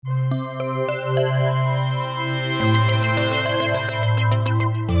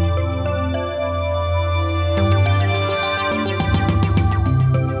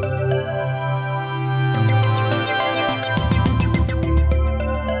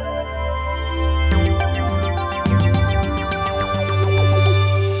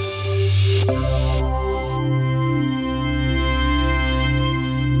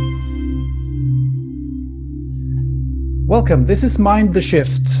Welcome. This is Mind the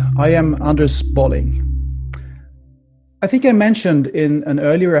Shift. I am Anders Bolling. I think I mentioned in an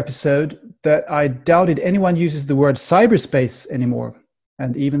earlier episode that I doubted anyone uses the word cyberspace anymore,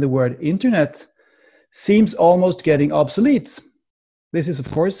 and even the word internet seems almost getting obsolete. This is,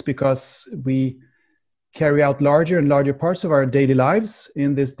 of course, because we carry out larger and larger parts of our daily lives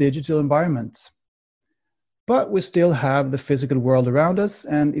in this digital environment. But we still have the physical world around us,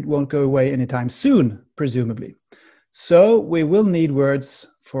 and it won't go away anytime soon, presumably. So we will need words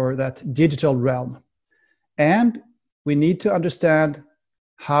for that digital realm. And we need to understand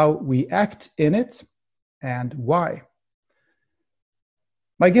how we act in it and why.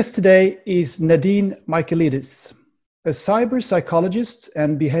 My guest today is Nadine Michailidis, a cyber psychologist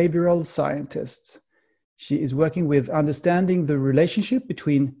and behavioral scientist. She is working with understanding the relationship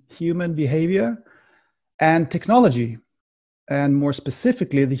between human behavior and technology, and more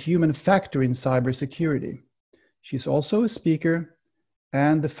specifically, the human factor in cybersecurity. She's also a speaker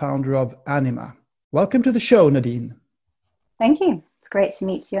and the founder of Anima. Welcome to the show, Nadine. Thank you. It's great to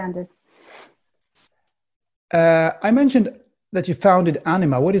meet you, Anders. I mentioned that you founded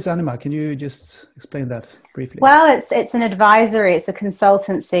Anima. What is Anima? Can you just explain that briefly? Well, it's an advisory, it's a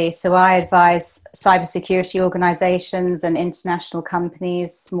consultancy. So I advise cybersecurity organizations and international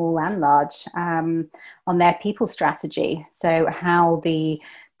companies, small and large, on their people strategy. So how the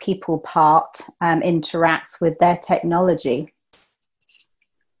people part interacts with their technology.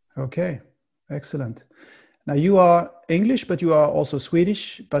 Okay, excellent. Now you are English, but you are also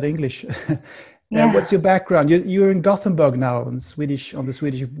Swedish, but English. Yeah. What's your background? You're in Gothenburg now, on the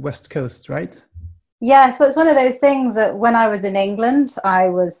Swedish west coast, right? Yeah, so it's one of those things that when I was in England, I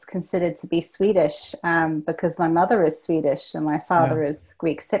was considered to be Swedish because my mother is Swedish and my father is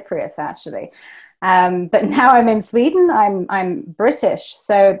Greek Cypriot, actually. But now I'm in Sweden, I'm British.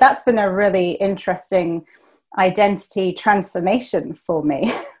 So that's been a really interesting identity transformation for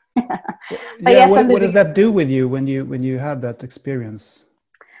me. What does that do with you when you have that experience?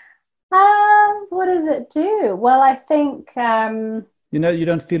 What does it do? Well, I think you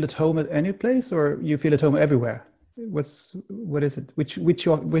don't feel at home at any place, or you feel at home everywhere. What is it? Which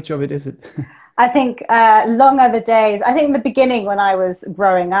of it is it? I think long are the days. I think in the beginning when I was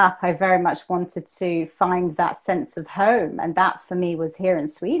growing up, I very much wanted to find that sense of home, and that for me was here in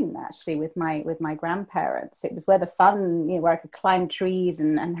Sweden, actually, with my grandparents. It was where the fun, where I could climb trees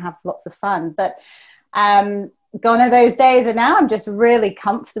and have lots of fun. But gone are those days, and now I'm just really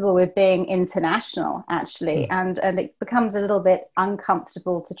comfortable with being international, actually, and it becomes a little bit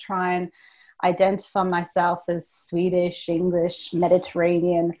uncomfortable to try and identify myself as Swedish, English,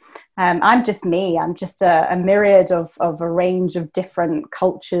 Mediterranean. I'm just me. I'm just a myriad of a range of different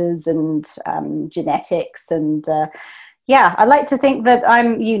cultures and genetics, and I like to think that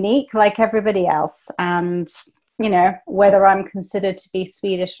I'm unique like everybody else, and whether I'm considered to be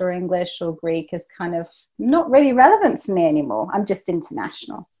Swedish or English or Greek is kind of not really relevant to me anymore. I'm just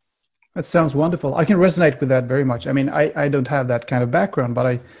international. That sounds wonderful. I can resonate with that very much. I mean, I don't have that kind of background,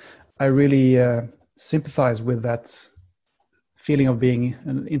 but I really sympathize with that feeling of being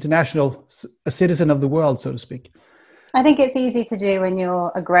an international, a citizen of the world, so to speak. I think it's easy to do when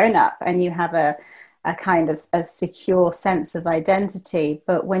you're a grown-up and you have a kind of a secure sense of identity.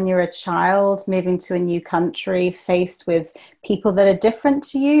 But when you're a child moving to a new country, faced with people that are different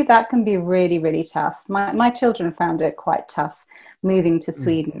to you, that can be really, really tough. My children found it quite tough moving to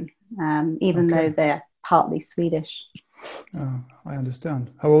Sweden, even though they're partly Swedish. Oh, I understand.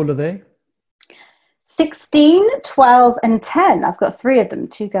 How old are they? 16, 12, and 10. I've got 3 of them,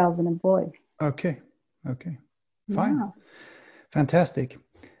 2 girls and a boy. Okay. Fine. Wow. Fantastic.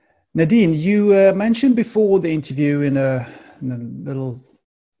 Nadine, you mentioned before the interview in a little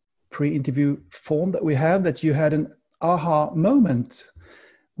pre-interview form that we have that you had an aha moment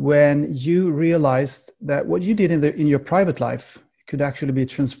when you realized that what you did in your private life could actually be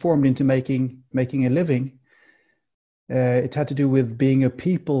transformed into making a living. It had to do with being a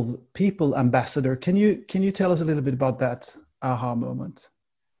people ambassador. Can you tell us a little bit about that aha moment?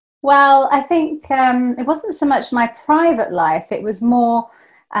 Well, I think it wasn't so much my private life. It was more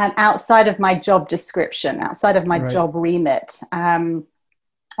outside of my job description, outside of my job remit. I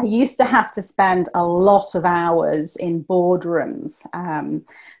used to have to spend a lot of hours in boardrooms,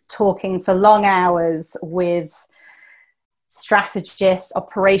 talking for long hours with strategists,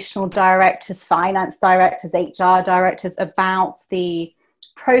 operational directors, finance directors, HR directors about the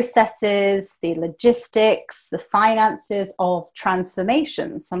processes, the logistics, the finances of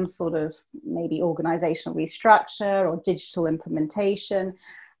transformation, some sort of maybe organizational restructure or digital implementation.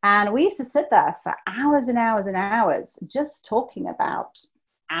 And we used to sit there for hours and hours and hours just talking about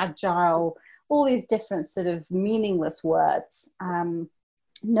agile all these different sort of meaningless words.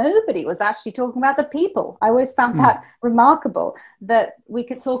 Nobody was actually talking about the people. I always found that remarkable, that we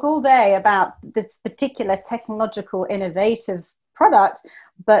could talk all day about this particular technological innovative product,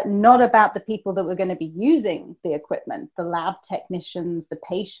 but not about the people that were going to be using the equipment, the lab technicians, the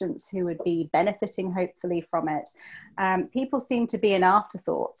patients who would be benefiting hopefully from it. People seemed to be an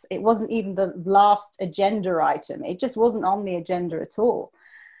afterthought. It wasn't even the last agenda item. It just wasn't on the agenda at all.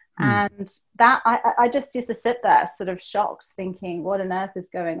 And that I just used to sit there sort of shocked, thinking, what on earth is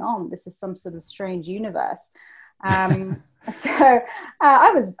going on? This is some sort of strange universe. So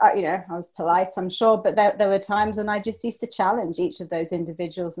I was polite, I'm sure, but there were times when I just used to challenge each of those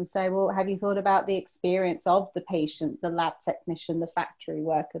individuals and say, well, have you thought about the experience of the patient, the lab technician, the factory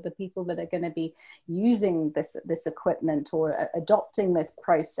worker, the people that are going to be using this equipment or adopting this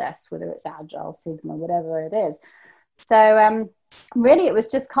process, whether it's Agile, Sigma, whatever it is. So really, it was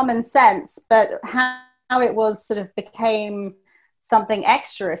just common sense, but how it was sort of became something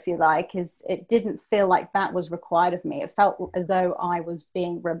extra, if you like, is it didn't feel like that was required of me. It felt as though I was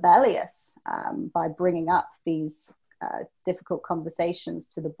being rebellious by bringing up these difficult conversations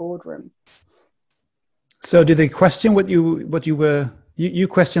to the boardroom. So did they question what you were, you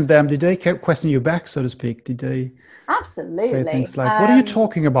questioned them, did they question you back, so to speak? Did they Absolutely say things like, what are you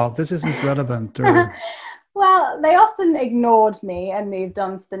talking about? This isn't relevant. Or... Well, they often ignored me and moved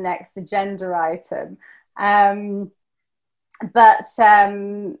on to the next agenda item. But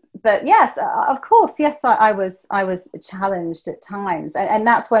yes, of course, yes, I was challenged at times, and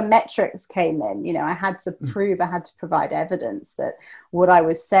that's where metrics came in. You know, I had to provide evidence that what I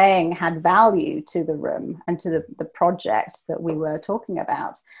was saying had value to the room and to the project that we were talking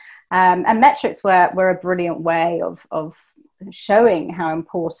about. And metrics were a brilliant way of showing how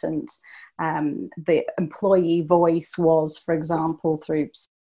important the employee voice was, for example, through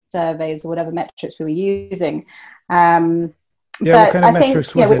surveys or whatever metrics we were using. What kind of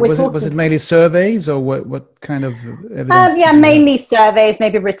metrics was it? Was it mainly surveys, or what kind of evidence? Mainly surveys,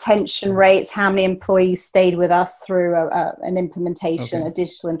 maybe retention rates, how many employees stayed with us through an implementation, a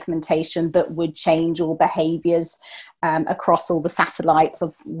digital implementation that would change all behaviors across all the satellites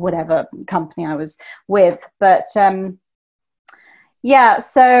of whatever company I was with. But I mean,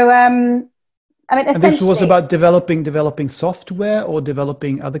 essentially, and this was about developing software or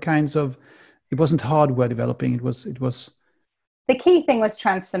developing other kinds of. It wasn't hardware developing. It was. The key thing was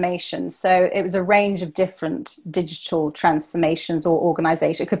transformation. So it was a range of different digital transformations or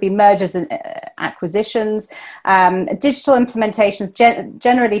organization. It could be mergers and acquisitions. Digital implementations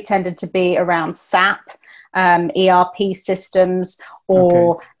generally tended to be around SAP, ERP systems,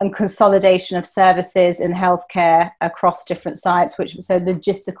 and consolidation of services in healthcare across different sites, so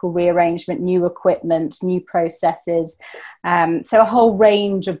logistical rearrangement, new equipment, new processes. So a whole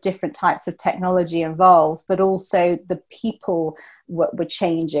range of different types of technology involved, but also the people were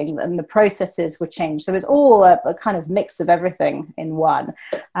changing and the processes were changed. So it was all a kind of mix of everything in one.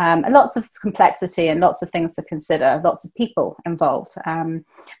 And lots of complexity and lots of things to consider, lots of people involved.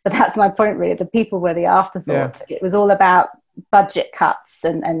 But that's my point, really. The people were the afterthought. Yeah. It was all about budget cuts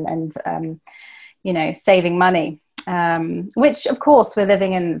and saving money. Which, of course, we're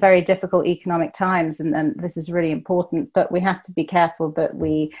living in very difficult economic times, and this is really important, but we have to be careful that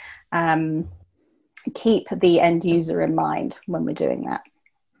we keep the end user in mind when we're doing that.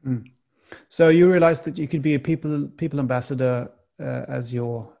 So you realized that you could be a people ambassador as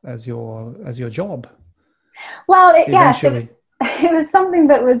your job. Well, yes, it was something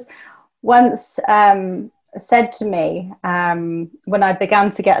that was once said to me when I began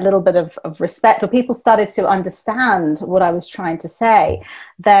to get a little bit of respect, or people started to understand what I was trying to say,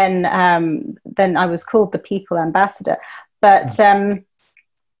 then I was called the people ambassador. But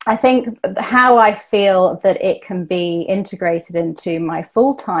I think how I feel that it can be integrated into my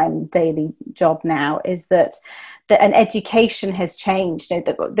full-time daily job now is that an education has changed.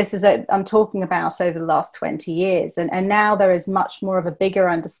 This is I'm talking about over the last 20 years, and now there is much more of a bigger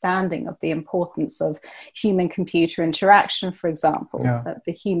understanding of the importance of human-computer interaction, for example,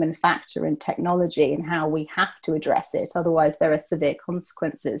 the human factor in technology and how we have to address it. Otherwise, there are severe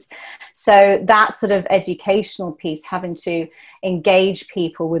consequences. So that sort of educational piece, having to engage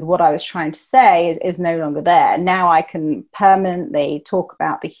people with what I was trying to say, is no longer there. Now I can permanently talk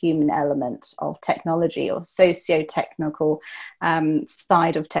about the human element of technology, or socio-technical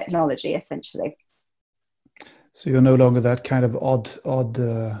side of technology, essentially. So you're no longer that kind of odd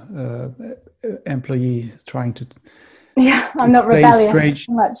employee trying to. Yeah, I'm not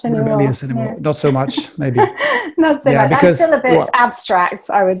rebellious anymore. Yeah. Not so much, maybe. Not so much. Because, I'm still a bit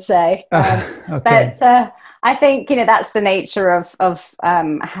abstract, I would say. Okay. But I think, that's the nature of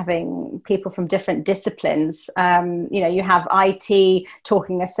having people from different disciplines. You have IT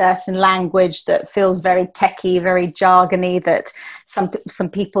talking a certain language that feels very techy, very jargony, that some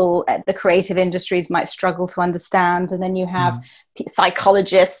people at the creative industries might struggle to understand. And then you have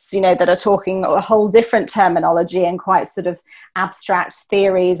psychologists, that are talking a whole different terminology and quite sort of abstract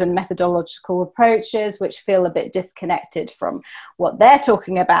theories and methodological approaches, which feel a bit disconnected from what they're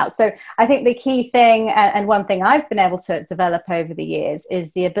talking about. So I think the key thing, and one thing I've been able to develop over the years,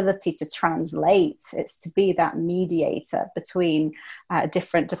 is the ability to translate. It's to be that mediator between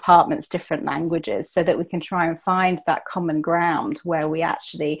different departments, different languages, so that we can try and find that common ground where we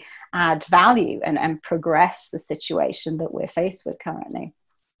actually add value and progress the situation that we're faced with currently.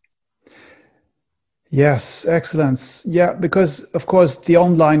 Yes, excellence. Yeah, because of course the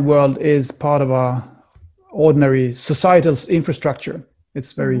online world is part of our ordinary societal infrastructure.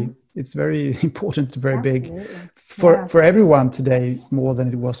 It's very important, very Absolutely. big for everyone today, more than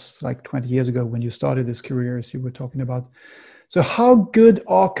it was like 20 years ago when you started this career, as you were talking about. So how good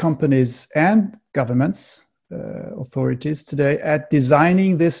are companies and governments, authorities today at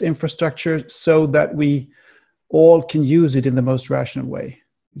designing this infrastructure so that we all can use it in the most rational way,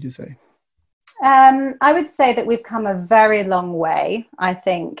 would you say? I would say that we've come a very long way. I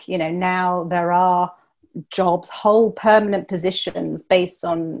think, now there are jobs, whole permanent positions based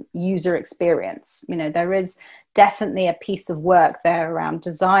on user experience. There is definitely a piece of work there around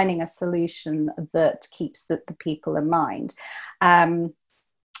designing a solution that keeps the people in mind.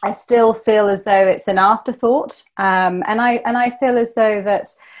 I still feel as though it's an afterthought, and I feel as though that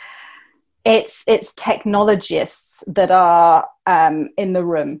it's technologists that are in the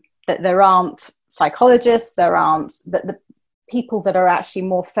room, that there aren't psychologists, the people that are actually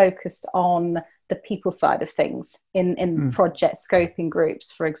more focused on the people side of things in project scoping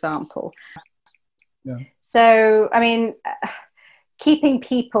groups, for example. Yeah. So, keeping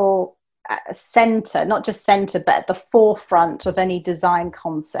people center, not just center, but at the forefront of any design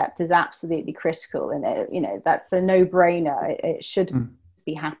concept is absolutely critical. And that's a no-brainer. It should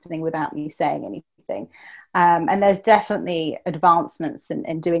be happening without me saying anything. And there's definitely advancements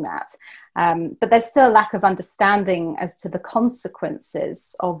in doing that. But there's still a lack of understanding as to the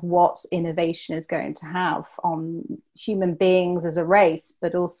consequences of what innovation is going to have on human beings as a race,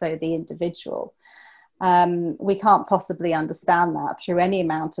 but also the individual. We can't possibly understand that through any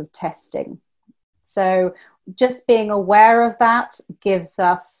amount of testing. So just being aware of that gives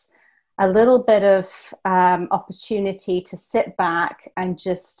us a little bit of opportunity to sit back and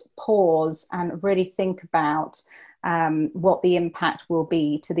just pause and really think about what the impact will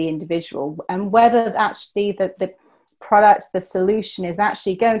be to the individual, and whether actually the product, the solution is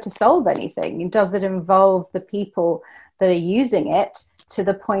actually going to solve anything. And does it involve the people that are using it to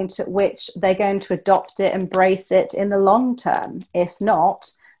the point at which they're going to adopt it, embrace it in the long term? If not,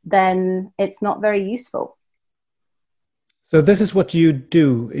 then it's not very useful. So this is what you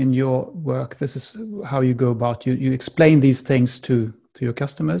do in your work. This is how you go about. You explain these things to your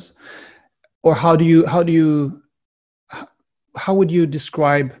customers, or how would you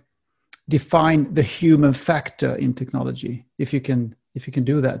define the human factor in technology? If you can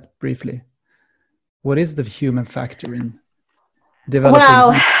do that briefly, what is the human factor in developing?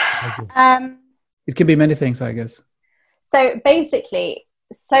 Well, it can be many things, I guess. So basically,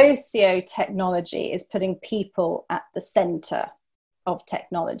 socio-technology is putting people at the center of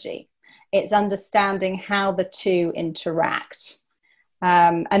technology. It's understanding how the two interact.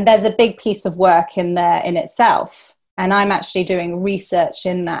 And there's a big piece of work in there in itself. And I'm actually doing research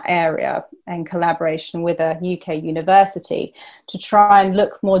in that area in collaboration with a UK university to try and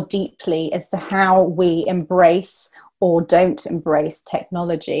look more deeply as to how we embrace or don't embrace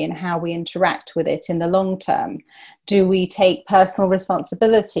technology and how we interact with it in the long term. Do we take personal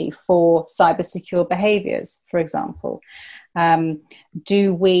responsibility for cybersecure behaviors, for example?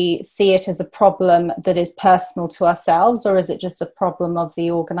 Do we see it as a problem that is personal to ourselves, or is it just a problem of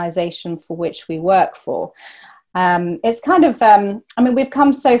the organization for which we work for? It's kind of, we've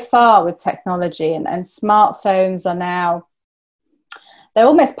come so far with technology, and smartphones are now, they're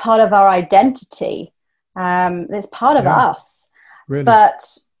almost part of our identity. It's part of us. Really? But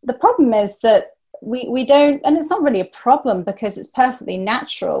the problem is that we don't, and it's not really a problem because it's perfectly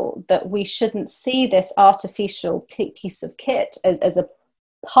natural that we shouldn't see this artificial piece of kit as a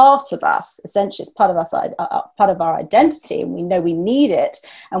part of us. Essentially, it's part of us, part of our identity, and we know we need it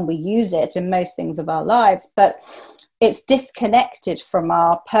and we use it in most things of our lives, but it's disconnected from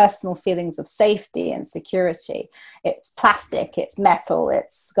our personal feelings of safety and security. It's plastic, it's metal,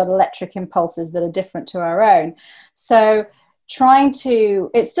 it's got electric impulses that are different to our own. So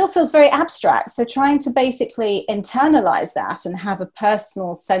it still feels very abstract. So trying to basically internalize that and have a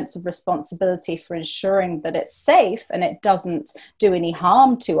personal sense of responsibility for ensuring that it's safe and it doesn't do any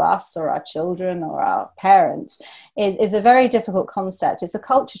harm to us or our children or our parents is a very difficult concept. It's a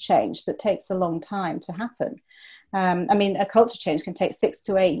culture change that takes a long time to happen. I mean, a culture change can take 6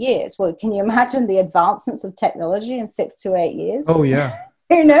 to 8 years. Well, can you imagine the advancements of technology in 6 to 8 years? Oh, yeah.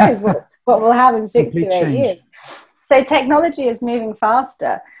 Who knows what we'll have in 6 Complete to 8 change. years. So technology is moving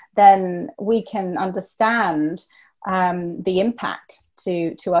faster than we can understand the impact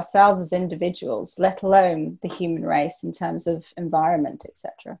to ourselves as individuals, let alone the human race in terms of environment,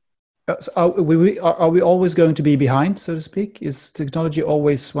 etc. So are we always going to be behind, so to speak? Is technology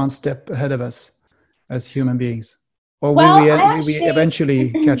always one step ahead of us as human beings? Or will we eventually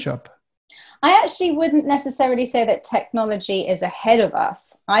catch up? I actually wouldn't necessarily say that technology is ahead of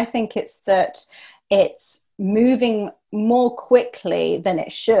us. I think it's that it's moving more quickly than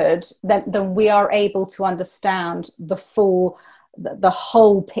it should, than we are able to understand the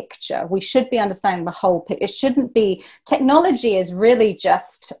whole picture. We should be understanding the whole picture. It shouldn't be, technology is really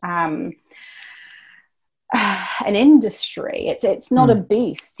just an industry. It's not a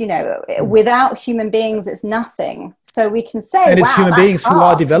beast, you know. Without human beings, it's nothing. So we can say, and it's human beings who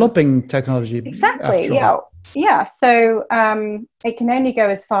are developing technology. Exactly. Yeah. So it can only go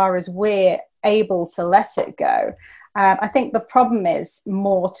as far as we're able to let it go. I think the problem is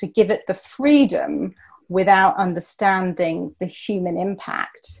more to give it the freedom without understanding the human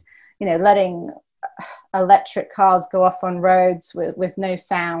impact. You know, letting electric cars go off on roads with no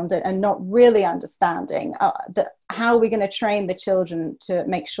sound and not really understanding how are we going to train the children to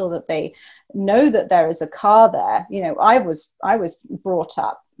make sure that they know that there is a car there. You know, I was brought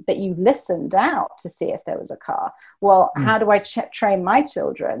up that you listened out to see if there was a car. Well, how do I train my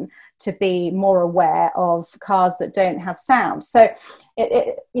children to be more aware of cars that don't have sound? So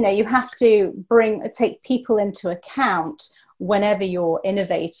you know, you have to take people into account whenever you're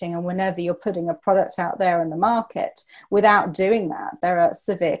innovating and whenever you're putting a product out there in the market. Without doing that, there are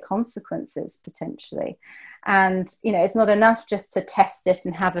severe consequences potentially. And, you know, it's not enough just to test it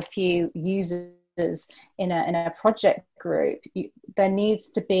and have a few users in a project group. There needs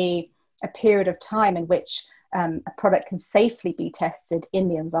to be a period of time in which a product can safely be tested in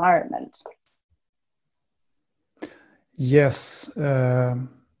the environment. Yes,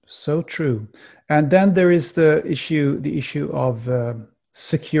 so true. And then there is the issue of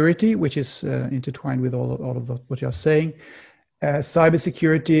security, which is intertwined with all of what you're saying.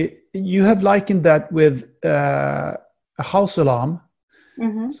 Cybersecurity, you have likened that with a house alarm.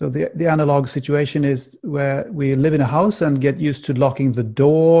 Mm-hmm. So the analog situation is where we live in a house and get used to locking the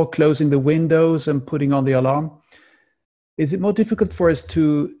door, closing the windows, and putting on the alarm. Is it more difficult for us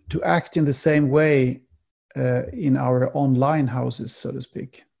to act in the same way in our online houses, so to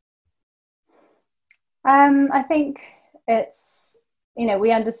speak? I think it's, you know,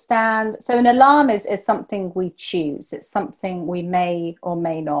 we understand. So an alarm is something we choose. It's something we may or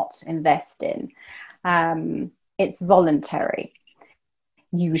may not invest in. It's voluntary,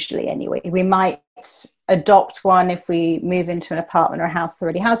 usually anyway. We might adopt one if we move into an apartment or a house that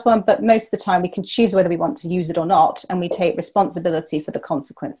already has one, but most of the time we can choose whether we want to use it or not, and we take responsibility for the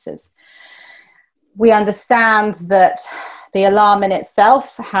consequences. We understand that the alarm in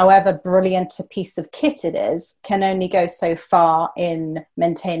itself, however brilliant a piece of kit it is, can only go so far in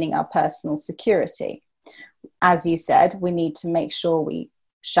maintaining our personal security. As you said, we need to make sure we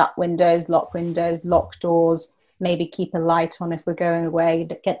shut windows, lock doors, maybe keep a light on if we're going away,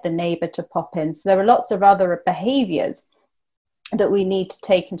 get the neighbor to pop in. So there are lots of other behaviors that we need to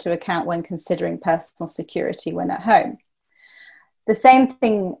take into account when considering personal security when at home. The same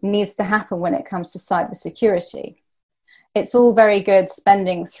thing needs to happen when it comes to cybersecurity. It's all very good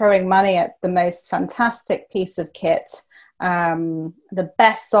throwing money at the most fantastic piece of kit, the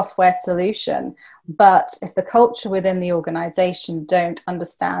best software solution. But if the culture within the organization don't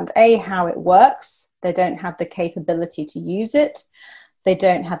understand, how it works, they don't have the capability to use it, they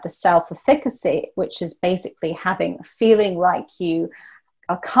don't have the self-efficacy, which is basically feeling like you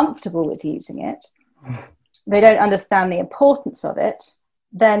are comfortable with using it, they don't understand the importance of it,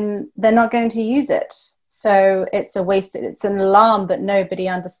 then they're not going to use it. So it's it's an alarm that nobody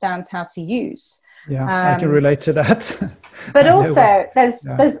understands how to use. Yeah, I can relate to that. But also there's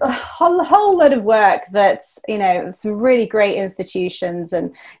a whole lot of work that's, you know, some really great institutions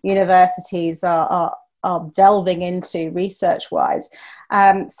and universities are delving into research-wise.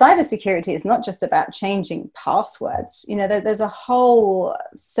 Cybersecurity is not just about changing passwords. You know, there's a whole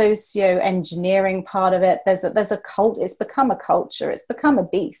socio-engineering part of it. There's a cult. It's become a culture. It's become a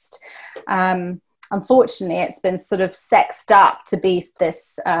beast. unfortunately it's been sort of sexed up to be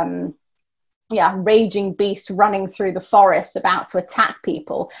this raging beast running through the forest about to attack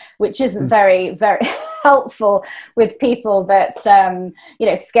people, which isn't very, very helpful with people that,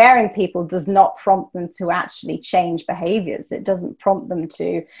 scaring people does not prompt them to actually change behaviors. It doesn't prompt them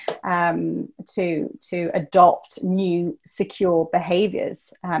to adopt new secure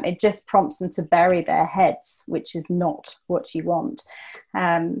behaviors. It just prompts them to bury their heads, which is not what you want.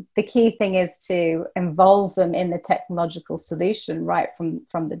 The key thing is to involve them in the technological solution right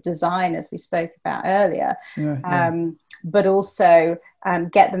from the design, as we spoke about earlier, but also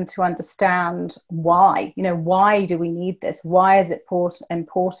get them to understand why. Why do we need this? Why is it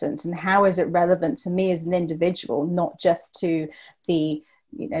important? And how is it relevant to me as an individual, not just to the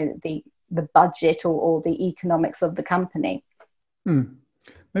budget or the economics of the company?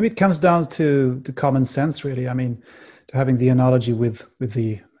 Maybe it comes down to common sense, really. I mean, to having the analogy with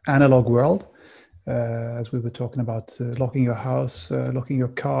the analog world, as we were talking about locking your house, locking your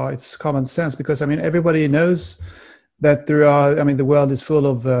car. It's common sense because, I mean, everybody knows that the world is full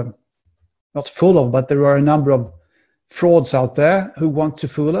of, not full of, but there are a number of frauds out there who want to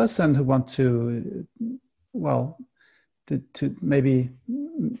fool us and who want to maybe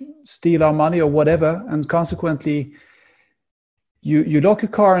steal our money or whatever. And consequently, you lock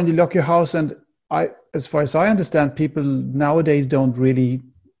your car and you lock your house. And as far as I understand, people nowadays don't really,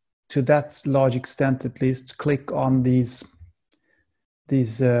 to that large extent at least, click on these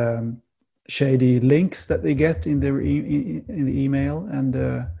shady links that they get in their in the email, and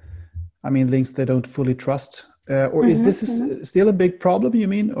links they don't fully trust. Or is this still a big problem, you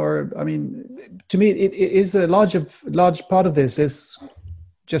mean? Or, I mean, to me, it is a large part of this is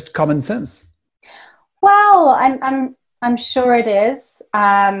just common sense. Well, I'm sure it is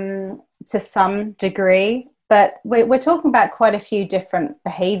to some degree, but we're talking about quite a few different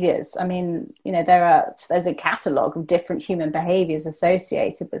behaviors. I mean, there's a catalogue of different human behaviors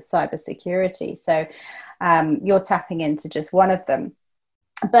associated with cybersecurity. So you're tapping into just one of them.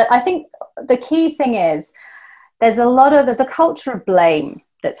 But I think the key thing is there's a culture of blame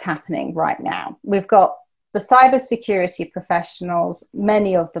that's happening right now. We've got the cybersecurity professionals,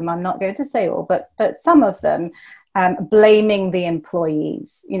 many of them, I'm not going to say all, but some of them, blaming the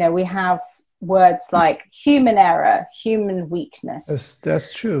employees. We have words like human error, human weakness.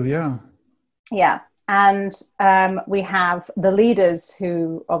 That's true, yeah. Yeah. And we have the leaders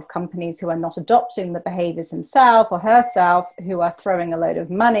of companies who are not adopting the behaviors himself or herself, who are throwing a load of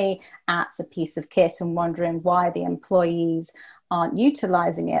money at a piece of kit and wondering why the employees aren't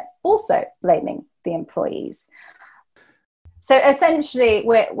utilizing it, also blaming the employees. So essentially,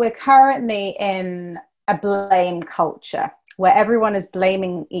 we're currently in a blame culture where everyone is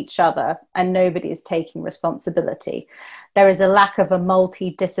blaming each other and nobody is taking responsibility. There is a lack of a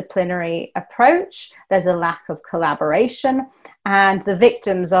multidisciplinary approach. There's a lack of collaboration, and the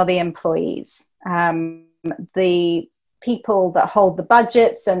victims are the employees. The people that hold the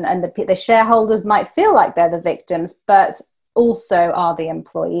budgets and the shareholders might feel like they're the victims, but also are the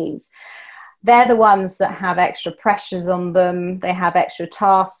employees. They're the ones that have extra pressures on them. They have extra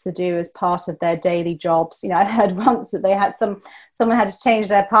tasks to do as part of their daily jobs. I heard once that they had someone had to change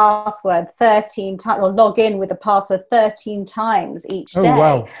their password 13 times or log in with a password 13 times each day. Oh,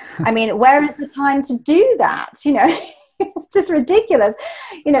 wow. I mean, where is the time to do that? It's just ridiculous.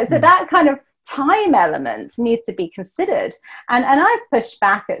 So that kind of time element needs to be considered. And I've pushed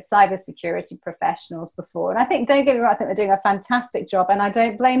back at cybersecurity professionals before. And I think, don't get me wrong, I think they're doing a fantastic job. And I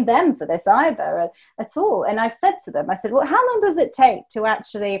don't blame them for this either at all. And I've said to them, well, how long does it take to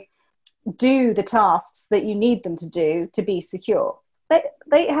actually do the tasks that you need them to do to be secure?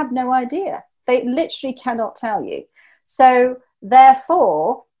 They have no idea. They literally cannot tell you. So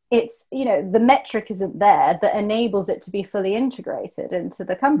therefore, it's, the metric isn't there that enables it to be fully integrated into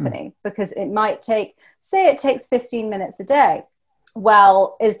the company, because it might take, say it takes 15 minutes a day.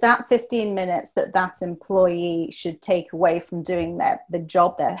 Well, is that 15 minutes that employee should take away from doing the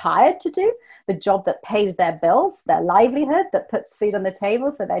job they're hired to do, the job that pays their bills, their livelihood, that puts food on the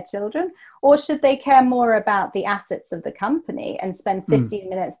table for their children? Or should they care more about the assets of the company and spend 15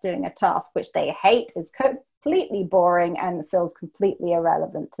 minutes doing a task which they hate, is completely boring and feels completely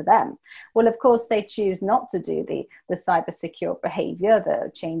irrelevant to them? Well, of course, they choose not to do the cyber secure behavior,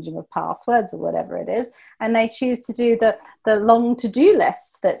 the changing of passwords or whatever it is, and they choose to do the long to-do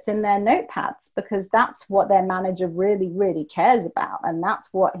list that's in their notepads, because that's what their manager really, really cares about. And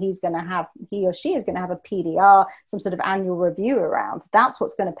that's what he or she is going to have a PDR, some sort of annual review around. That's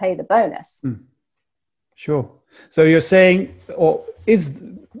what's going to pay the bonus. Sure. So you're saying, or is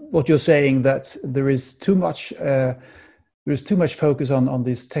what you're saying, that there is too much focus on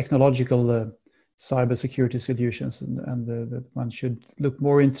this technological cybersecurity solutions, and that one should look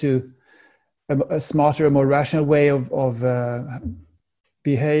more into a smarter, more rational way of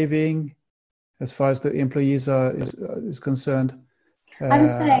behaving as far as the employees is concerned. I'm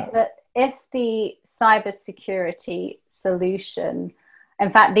saying that if the cybersecurity solution,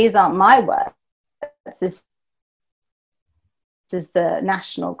 in fact, these aren't my words, this is the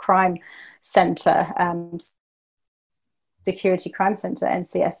National Crime Centre, Security Crime Centre,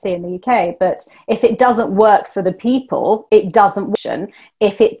 NCSC in the UK. But if it doesn't work for the people, it doesn't work.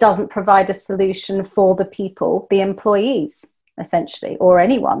 If it doesn't provide a solution for the people, the employees, essentially, or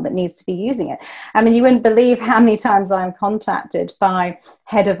anyone that needs to be using it. I mean, you wouldn't believe how many times I'm contacted by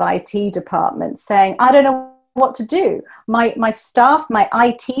head of IT departments saying, I don't know what to do. My staff, my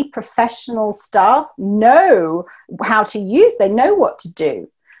IT professional staff know how to use, they know what to do.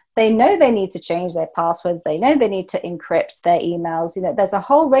 They know they need to change their passwords. They know they need to encrypt their emails. You know, there's a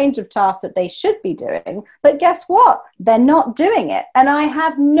whole range of tasks that they should be doing, but guess what? They're not doing it. And I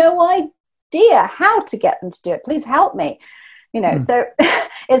have no idea how to get them to do it. Please help me. You know, so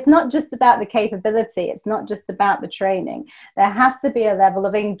it's not just about the capability. It's not just about the training. There has to be a level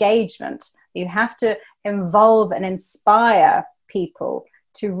of engagement. You have to involve and inspire people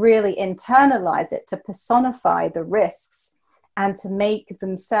to really internalize it, to personify the risks, and to make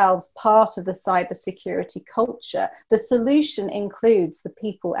themselves part of the cybersecurity culture. The solution includes the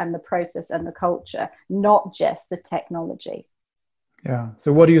people and the process and the culture, not just the technology. Yeah.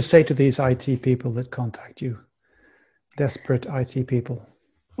 So what do you say to these IT people that contact you? Desperate IT people?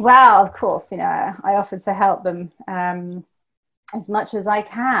 Well, of course, you know, I offer to help them as much as I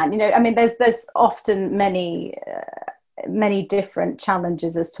can. You know, I mean, there's often many different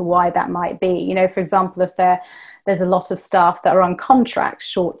challenges as to why that might be. You know, for example, if there's a lot of staff that are on contracts,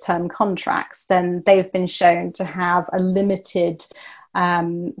 short-term contracts, then they've been shown to have a limited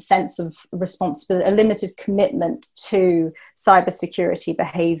sense of responsibility, a limited commitment to cybersecurity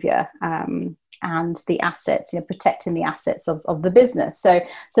behavior, and the assets, you know, protecting the assets of the business. So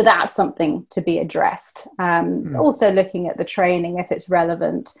that's something to be addressed. Also looking at the training, if it's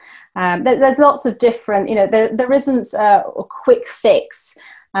relevant. There's lots of different, you know, there isn't a quick fix.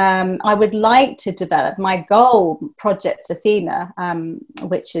 I would like to develop my goal, Project Athena,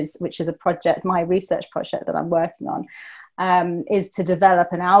 which is a project, my research project that I'm working on, is to develop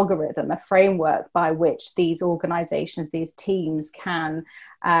an algorithm, a framework by which these organizations, these teams can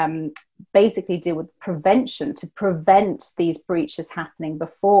basically deal with prevention, to prevent these breaches happening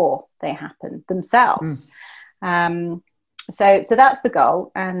before they happen themselves. So that's the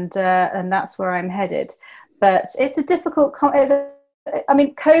goal, and that's where I'm headed. But it's a difficult. I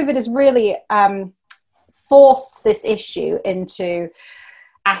mean, COVID has really forced this issue into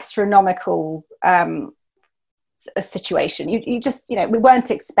astronomical a situation. You just, you know, we weren't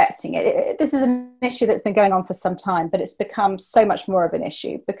expecting it. This is an issue that's been going on for some time, but it's become so much more of an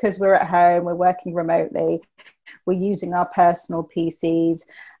issue because we're at home, we're working remotely, we're using our personal PCs,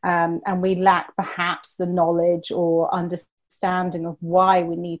 and we lack perhaps the knowledge or understanding of why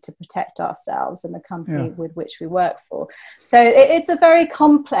we need to protect ourselves and the company with which we work for. So it's a very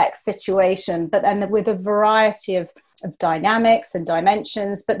complex situation, but and with a variety of dynamics and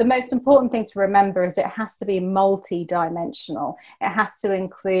dimensions. But the most important thing to remember is it has to be multi-dimensional. It has to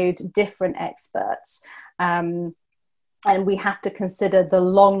include different experts. And we have to consider the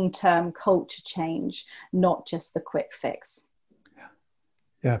long-term culture change, not just the quick fix.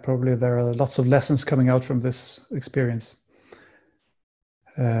 Yeah, probably there are lots of lessons coming out from this experience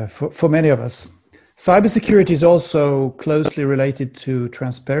for many of us. Cybersecurity is also closely related to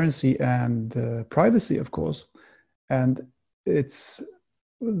transparency and privacy, of course. And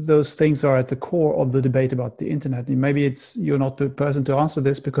those things are at the core of the debate about the internet. And maybe you're not the person to answer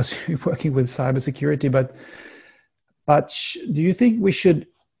this because you're working with cybersecurity, but do you think we should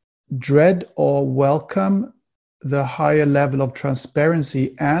dread or welcome the higher level of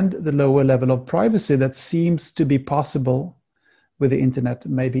transparency and the lower level of privacy that seems to be possible with the internet,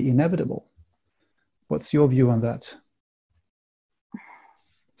 maybe inevitable? What's your view on that?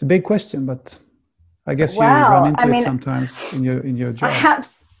 It's a big question, but I guess you run into it sometimes in your job.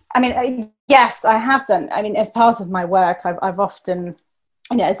 Yes, I have done. I mean, as part of my work, I've often,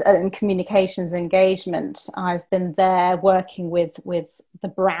 you know, in communications engagement, I've been there working with the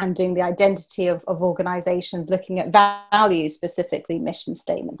branding, the identity of organizations, looking at values, specifically mission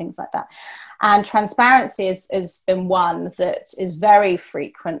statement, things like that. And transparency has been one that is very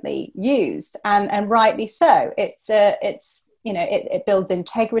frequently used, and rightly so. It's you know, it builds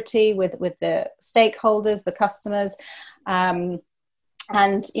integrity with the stakeholders, the customers,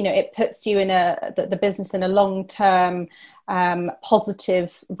 and it puts you in the business in a long-term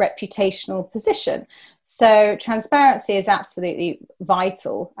positive reputational position. So transparency is absolutely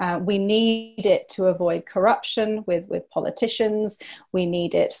vital. We need it to avoid corruption with politicians. We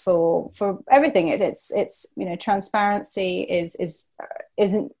need it for everything. It's transparency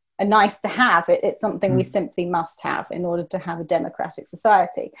isn't a nice to have. It's something we simply must have in order to have a democratic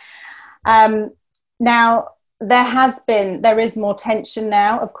society. Now, there is more tension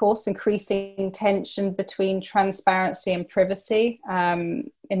now, of course, increasing tension between transparency and privacy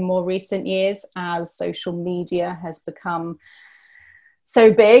in more recent years, as social media has become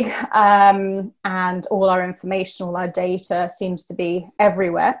so big, and all our information, all our data seems to be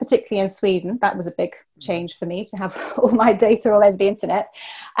everywhere, particularly in Sweden. That was a big change for me, to have all my data all over the internet.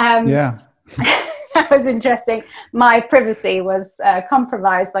 That was interesting. My privacy was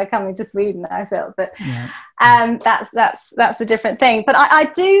compromised by coming to Sweden, I felt, but that's a different thing. But I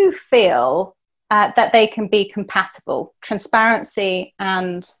do feel that they can be compatible. Transparency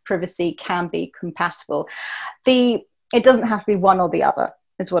and privacy can be compatible. It doesn't have to be one or the other,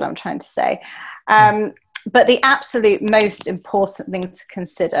 is what I'm trying to say. But the absolute most important thing to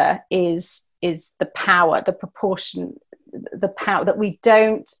consider is the power, the proportion, the power, that we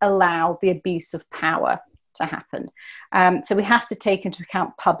don't allow the abuse of power to happen. So we have to take into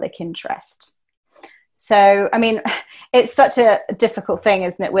account public interest. So, I mean, it's such a difficult thing,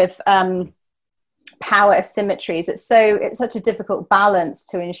 isn't it, with power asymmetries. It's such a difficult balance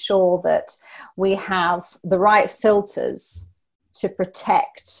to ensure that we have the right filters to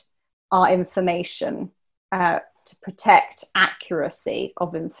protect our information, to protect accuracy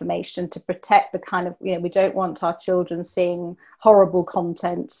of information, to protect the kind of, we don't want our children seeing horrible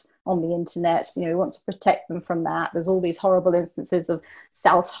content on the internet. We want to protect them from that. There's all these horrible instances of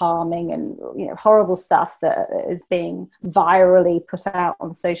self-harming and horrible stuff that is being virally put out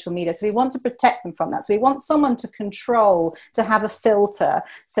on social media. So we want to protect them from that. So we want someone to control, to have a filter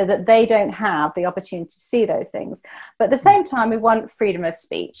so that they don't have the opportunity to see those things. But at the same time, we want freedom of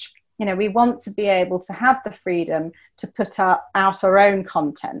speech. We want to be able to have the freedom to put out our own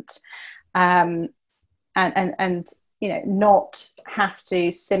content, and not have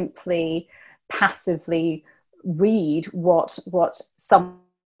to simply passively read what some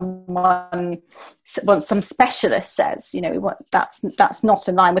specialist says. That's not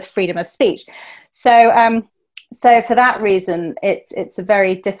in line with freedom of speech. So for that reason, it's a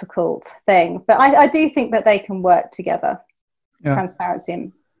very difficult thing. But I do think that they can work together, transparency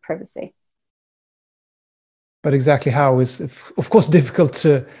and privacy. But exactly how is, of course, difficult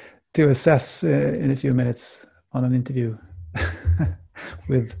to assess in a few minutes on an interview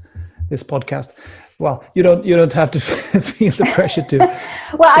with this podcast. Well, you don't have to feel the pressure to.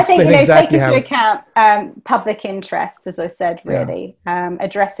 Well, I think exactly take into account public interest, as I said, really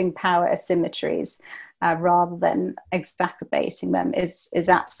addressing power asymmetries rather than exacerbating them is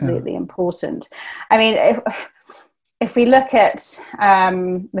absolutely important. I mean, if we look at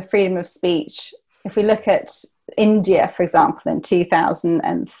the freedom of speech, if we look at India, for example, in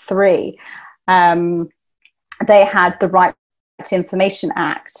 2003, they had the Right to Information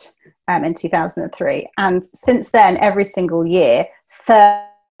Act in 2003. And since then, every single year,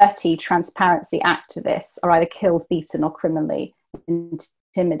 30 transparency activists are either killed, beaten, or criminally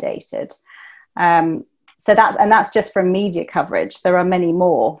intimidated. So that's just from media coverage. There are many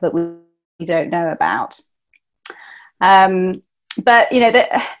more that we don't know about. But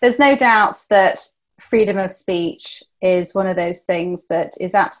there's no doubt that freedom of speech is one of those things that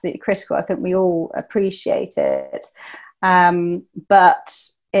is absolutely critical. I think we all appreciate it, but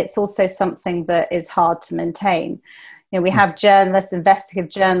it's also something that is hard to maintain. We have journalists,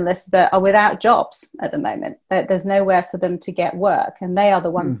 investigative journalists, that are without jobs at the moment. There's nowhere for them to get work, and they are the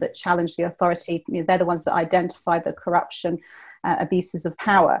ones that challenge the authority. They're the ones that identify the corruption, abuses of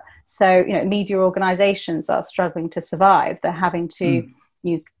power. So, media organizations are struggling to survive. They're having to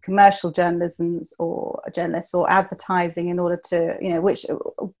use commercial journalism or journalists or advertising in order to, which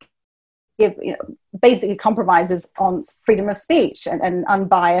give, basically compromises on freedom of speech and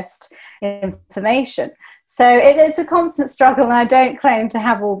unbiased information. So it's a constant struggle, and I don't claim to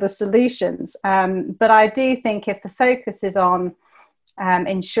have all the solutions. But I do think if the focus is on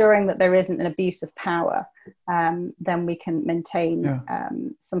ensuring that there isn't an abuse of power, then we can maintain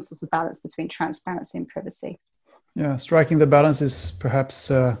some sort of balance between transparency and privacy. Yeah, striking the balance is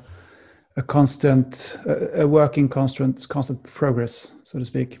perhaps a constant, a working constant progress, so to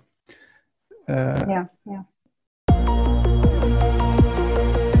speak. Yeah.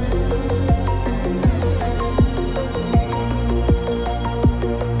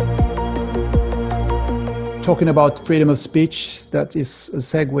 talking about freedom of speech, that is a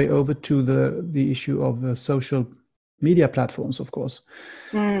segue over to the issue of social media platforms, of course,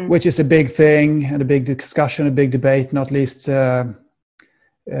 which is a big thing and a big discussion, a big debate, not least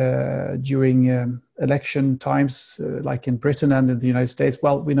during election times, like in Britain and in the United States.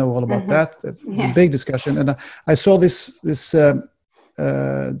 Well, we know all about that. It's a big discussion. And I saw this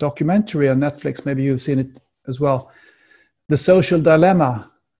documentary on Netflix. Maybe you've seen it as well. The Social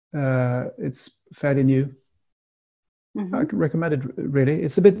Dilemma. It's fairly new. I can recommend it. Really,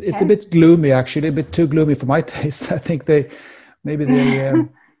 it's a bit gloomy, actually, a bit too gloomy for my taste. I think they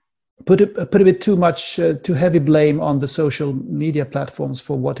put a bit too heavy blame on the social media platforms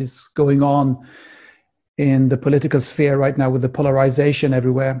for what is going on in the political sphere right now, with the polarization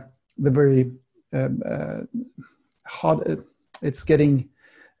everywhere. The very hard. It's getting,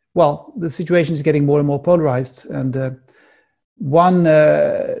 well, the situation is getting more and more polarized, and one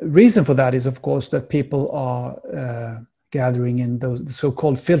reason for that is, of course, that people are gathering in those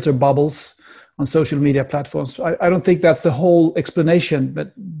so-called filter bubbles on social media platforms. I don't think that's the whole explanation,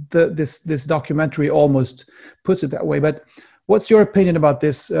 but this documentary almost puts it that way. But what's your opinion about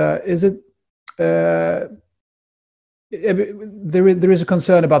this? Is it there is a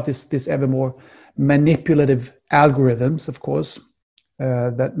concern about this ever more manipulative algorithms, of course,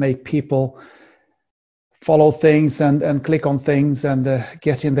 that make people follow things and click on things and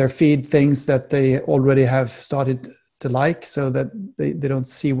get in their feed things that they already have started to like, so that they don't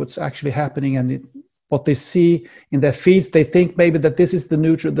see what's actually happening, and what they see in their feeds, they think maybe that this is the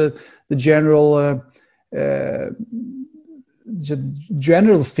neutral, the general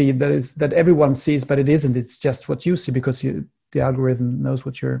general feed that everyone sees, but it isn't. It's just what you see, because the algorithm knows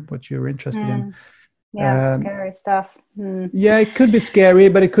what you're interested in. Yeah, scary stuff. Yeah, it could be scary,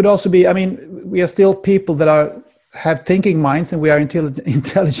 but it could also be, I mean, we are still people that have thinking minds, and we are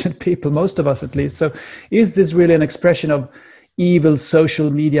intelligent people, most of us at least. So is this really an expression of evil social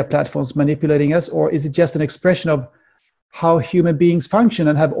media platforms manipulating us, or is it just an expression of how human beings function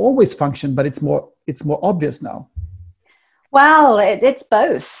and have always functioned, but it's more obvious now? Well, it's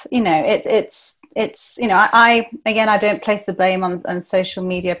both. You know, it's you know, I don't place the blame on social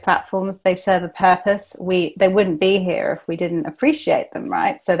media platforms. They serve a purpose. They wouldn't be here if we didn't appreciate them,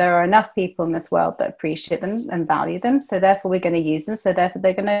 right? So there are enough people in this world that appreciate them and value them. So therefore we're going to use them. So therefore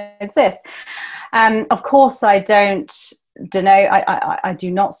they're going to exist. Of course, I don't denote. I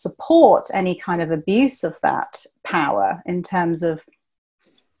do not support any kind of abuse of that power in terms of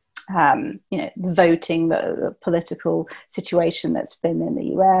you know, voting, the political situation that's been in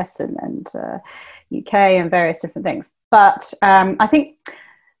the US and UK and various different things. But I think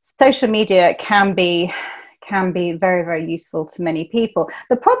social media can be very, very useful to many people.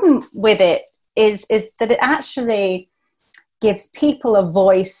 The problem with it is that it actually gives people a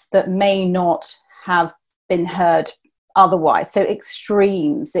voice that may not have been heard otherwise. So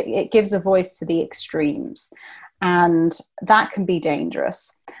extremes, it gives a voice to the extremes, and that can be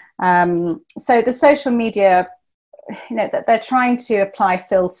dangerous. So the social media, you know, that they're trying to apply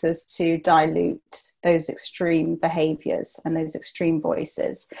filters to dilute those extreme behaviors and those extreme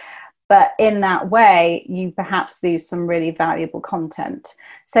voices. But in that way, you perhaps lose some really valuable content.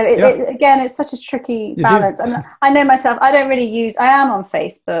 So again, it's such a tricky balance. I know myself, I am on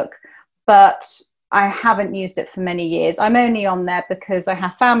Facebook, but I haven't used it for many years. I'm only on there because I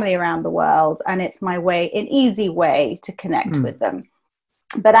have family around the world, and it's my way, an easy way to connect with them.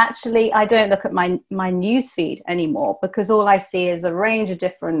 But actually, I don't look at my news feed anymore, because all I see is a range of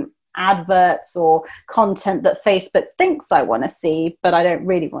different adverts or content that Facebook thinks I want to see, but I don't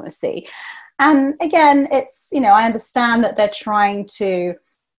really want to see. And again, it's, you know, I understand that they're trying to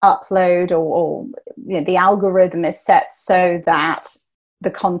upload, or you know, the algorithm is set so that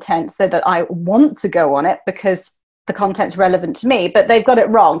the content, so that I want to go on it because the content's relevant to me, but they've got it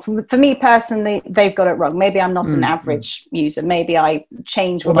wrong. For me personally, they've got it wrong. Maybe I'm not an average user. Maybe I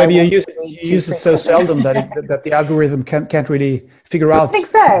change what maybe I you use it so seldom that the algorithm can't really figure out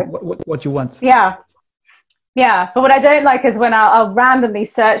what you want. Yeah. But what I don't like is when I'll randomly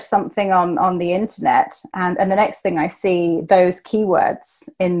search something on the internet, and the next thing I see those keywords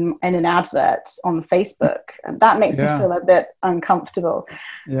in an advert on Facebook. And that makes me feel a bit uncomfortable.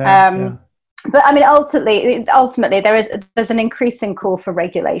 But I mean, ultimately, there's an increasing call for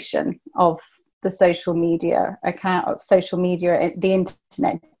regulation of the social media account, of social media, the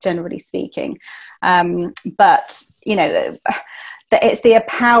internet, generally speaking. But you know, it's the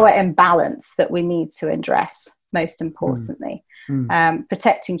power imbalance that we need to address most importantly.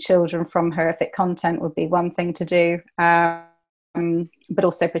 Protecting children from horrific content would be one thing to do, but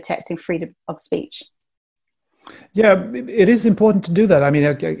also protecting freedom of speech. Yeah, it is important to do that. I mean,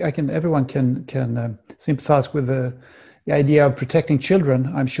 everyone can sympathize with the idea of protecting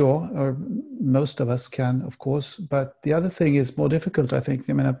children, I'm sure, or most of us can, of course. But the other thing is more difficult, I think.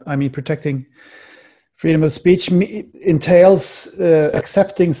 I mean, protecting freedom of speech entails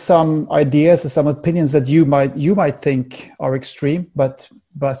accepting some ideas and some opinions that you might think are extreme, but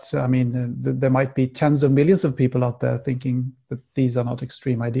I mean, there might be tens of millions of people out there thinking that these are not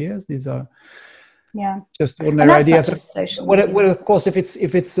extreme ideas. These are just ordinary ideas. Well, of course, if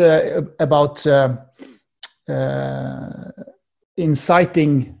it's about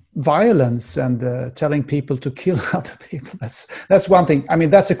inciting violence and telling people to kill other people, that's one thing. I mean,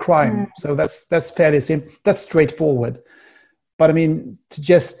 that's a crime. So that's fairly simple. That's straightforward. But I mean, to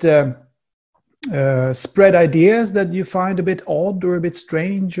just spread ideas that you find a bit odd or a bit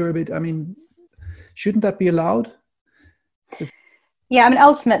strange or a bit, I mean, shouldn't that be allowed? Yeah, I mean,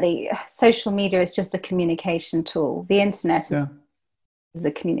 ultimately, social media is just a communication tool. The internet is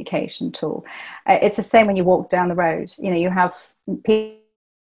a communication tool. It's the same when you walk down the road. You know, you have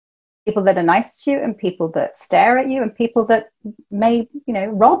people that are nice to you and people that stare at you and people that may, you know,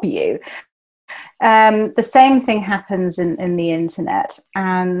 rob you. The same thing happens in the internet,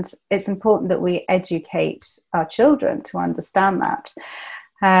 and it's important that we educate our children to understand that.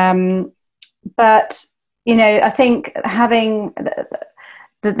 But you know, I think having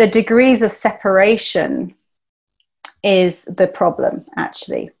the degrees of separation is the problem,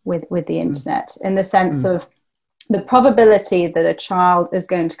 actually, with the internet, in the sense of the probability that a child is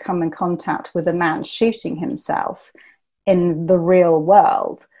going to come in contact with a man shooting himself in the real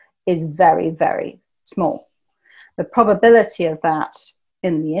world is very, very small. The probability of that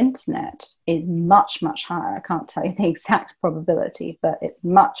in the internet is much, much higher. I can't tell you the exact probability, but it's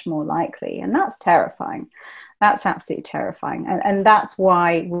much more likely. And that's terrifying. That's absolutely terrifying. And that's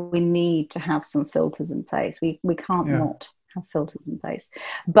why we need to have some filters in place. We can't not have filters in place.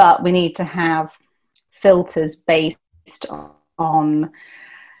 But we need to have filters based on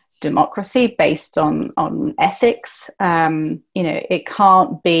democracy, based on ethics. You know, it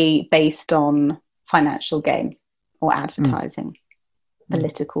can't be based on financial gain or advertising.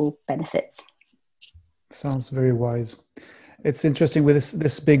 Political benefits. Sounds very wise. It's interesting with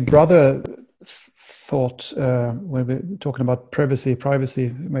this Big Brother thought when we're talking about privacy.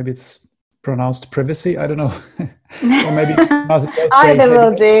 Maybe it's pronounced privacy. I don't know. Or maybe either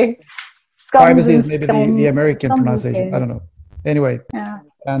will do. Privacy is maybe the American pronunciation. I don't know. Anyway,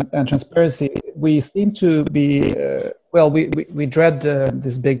 and transparency. We seem to be we dread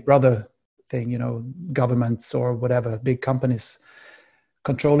this Big Brother thing. You know, governments or whatever, big companies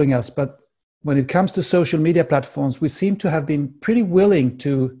controlling us. But when it comes to social media platforms, we seem to have been pretty willing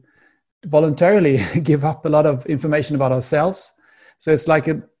to voluntarily give up a lot of information about ourselves. So it's like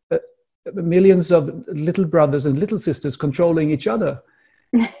millions of little brothers and little sisters controlling each other.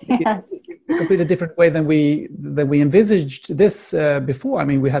 In a completely different way than we envisaged this before. I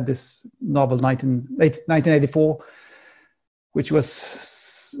mean, we had this novel 1984, which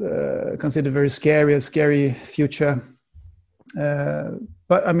was considered very scary, a scary future.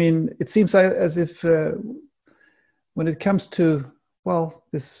 But I mean, it seems as if when it comes to, well,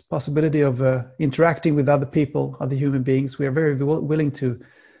 this possibility of interacting with other people, other human beings, we are very willing to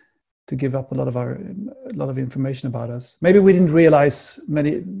give up a lot of information about us. Maybe we didn't realize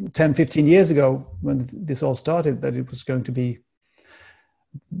 10, 15 years ago when this all started that it was going to be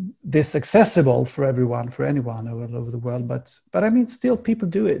this accessible for everyone, for anyone all over the world. But I mean, still people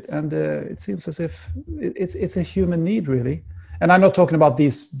do it, and it seems as if it's a human need, really. And I'm not talking about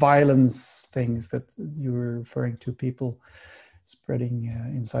these violence things that you were referring to, people spreading,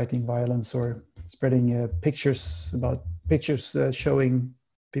 inciting violence or spreading pictures showing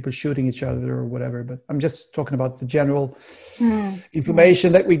people shooting each other or whatever. But I'm just talking about the general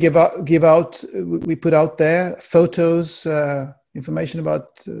information that we give out, we put out there, photos, information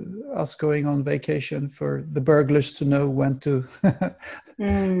about us going on vacation for the burglars to know when to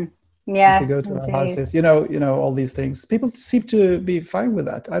Yes, to go to indeed. our houses, you know, all these things. People seem to be fine with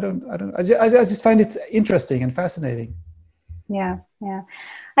that. I just find it interesting and fascinating. Yeah.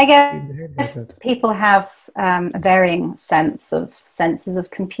 I guess people have a varying senses of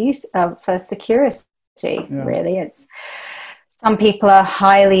for security. Really, it's some people are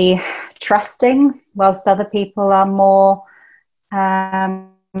highly trusting, whilst other people are more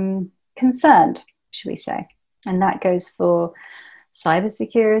concerned, should we say? And that goes for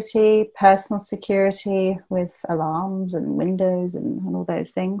cybersecurity, personal security with alarms and windows and all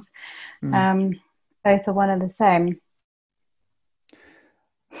those things. Both are one and the same.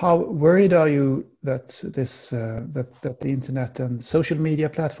 How worried are you that this that the internet and social media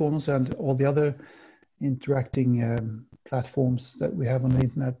platforms and all the other interacting platforms that we have on the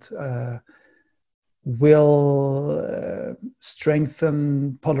internet will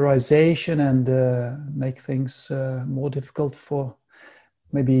strengthen polarization and make things more difficult for,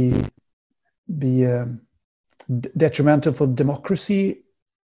 maybe be detrimental for democracy.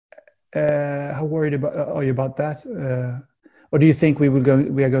 How worried are you about that? Or do you think we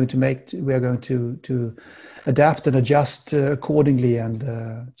are going to adapt and adjust accordingly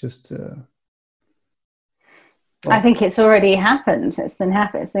and just? I think it's already happened. It's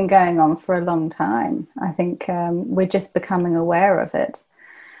been going on for a long time. I think we're just becoming aware of it,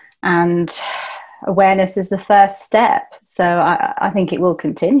 and awareness is the first step. So I think it will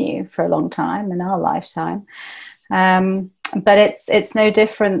continue for a long time in our lifetime. But it's no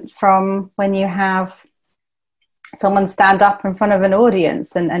different from when you have someone stand up in front of an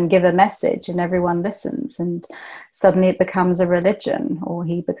audience and give a message and everyone listens, and suddenly it becomes a religion, or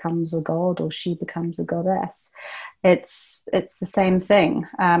he becomes a god, or she becomes a goddess. It's the same thing.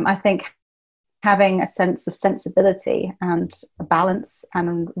 I think having a sense of sensibility and a balance,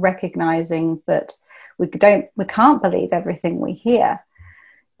 and recognizing that we can't believe everything we hear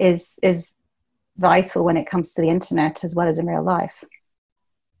is vital when it comes to the internet as well as in real life.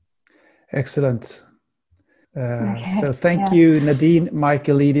 Excellent. Okay. So thank you, Nadine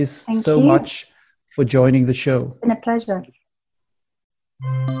Michailidis, so much for joining the show. It's been a pleasure.